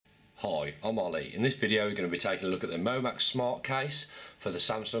Hi, I'm Ollie. In this video we're going to be taking a look at the Momax SmartCase for the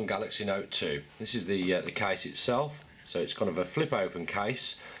Samsung Galaxy Note 2. This is the case itself, so it's kind of a flip open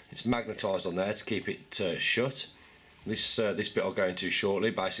case. It's magnetised on there to keep it shut. This bit I'll go into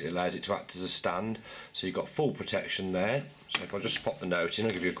shortly basically allows it to act as a stand, so you've got full protection there. So if I just pop the note in,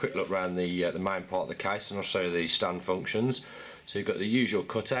 I'll give you a quick look around the main part of the case and I'll show you the stand functions. So you've got the usual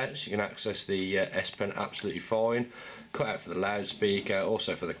cutouts, you can access the S Pen absolutely fine, cutout for the loudspeaker,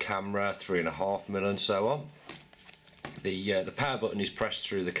 also for the camera, 3.5mm and so on. The power button is pressed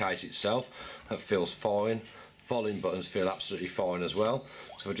through the case itself, that feels fine. Volume buttons feel absolutely fine as well.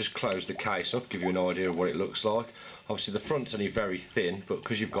 So I'll just close the case up, give you an idea of what it looks like. Obviously the front's only very thin, but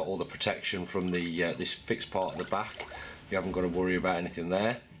because you've got all the protection from the this fixed part at the back, you haven't got to worry about anything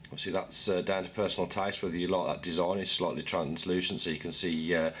there. Obviously that's down to personal taste, whether you like that design. It's slightly translucent so you can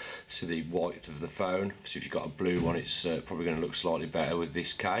see the white of the phone. So if you've got a blue one, it's probably going to look slightly better with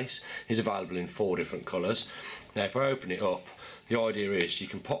this case. It's available in 4 different colours. Now if I open it up, the idea is you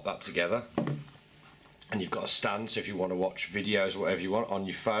can pop that together and you've got a stand, so if you want to watch videos or whatever you want on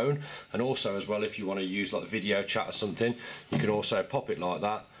your phone, and also as well if you want to use like video chat or something, you can also pop it like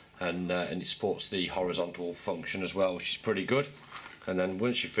that, and it supports the horizontal function as well, which is pretty good. And then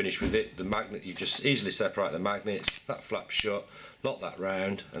once you're finished with it, the magnet, you just easily separate the magnets, that flaps shut, lock that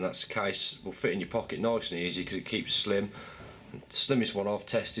round, and that's the case will fit in your pocket nice and easy because it keeps slim. Slimmest one I've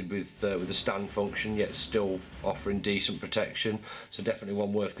tested with the stand function, yet still offering decent protection, so definitely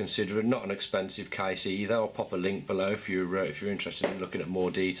one worth considering. Not an expensive case either. I'll pop a link below if you're interested in looking at more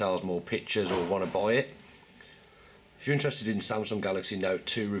details, more pictures, or want to buy it. If you're interested in Samsung Galaxy Note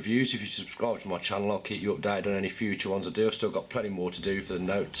 2 reviews, if you subscribe to my channel, I'll keep you updated on any future ones I do. I've still got plenty more to do for the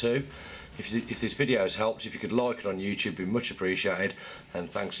Note 2. If this video has helped, if you could like it on YouTube, it'd be much appreciated, and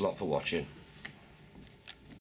thanks a lot for watching.